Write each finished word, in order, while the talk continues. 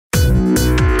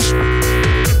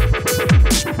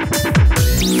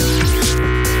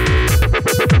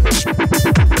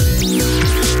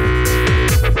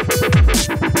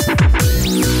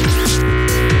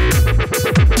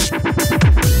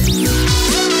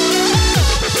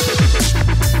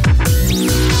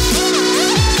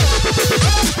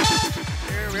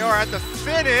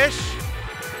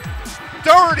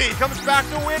Dougherty comes back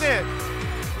to win it.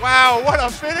 Wow, what a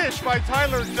finish by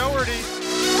Tyler Dougherty.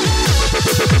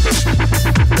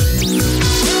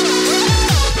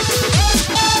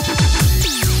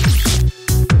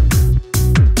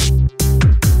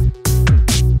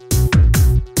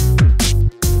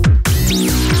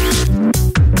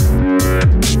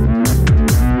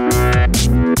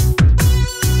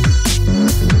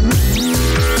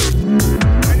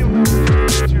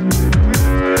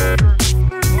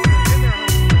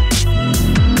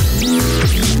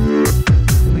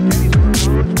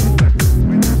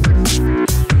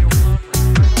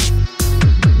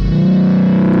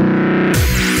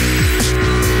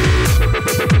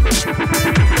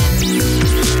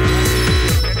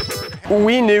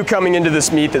 We knew coming into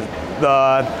this meet that the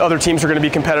other teams were going to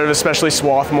be competitive, especially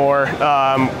Swarthmore.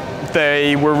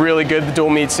 They were really good the dual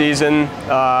meet season.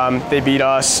 They beat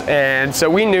us, and so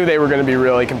we knew they were going to be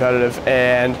really competitive,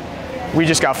 and we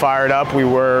just got fired up. We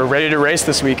were ready to race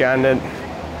this weekend, and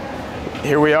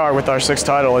here we are with our 6th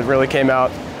title. It really came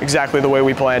out exactly the way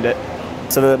we planned it.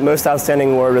 So the most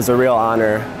outstanding award was a real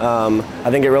honor. I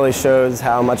think it really shows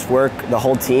how much work the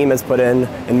whole team has put in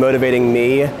motivating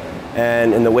me,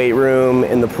 and in the weight room,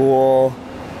 in the pool,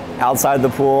 outside the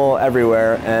pool,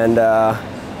 everywhere. And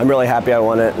I'm really happy I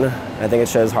won it. I think it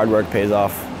shows hard work pays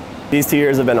off. These 2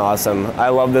 years have been awesome. I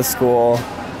love this school.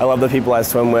 I love the people I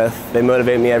swim with. They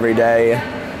motivate me every day.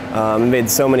 Made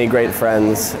so many great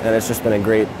friends, and it's just been a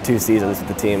great 2 seasons with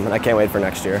the team, and I can't wait for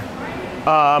next year.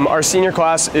 Our senior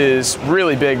class is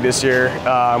really big this year.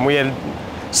 We had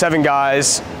 7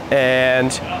 guys,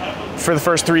 and for the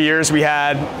first 3 years we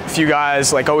had a few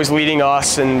guys like always leading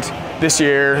us, and this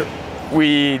year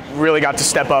we really got to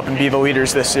step up and be the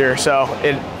leaders this year. So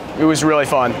it was really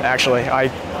fun, actually.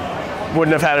 I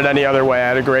wouldn't have had it any other way. I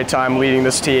had a great time leading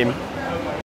this team.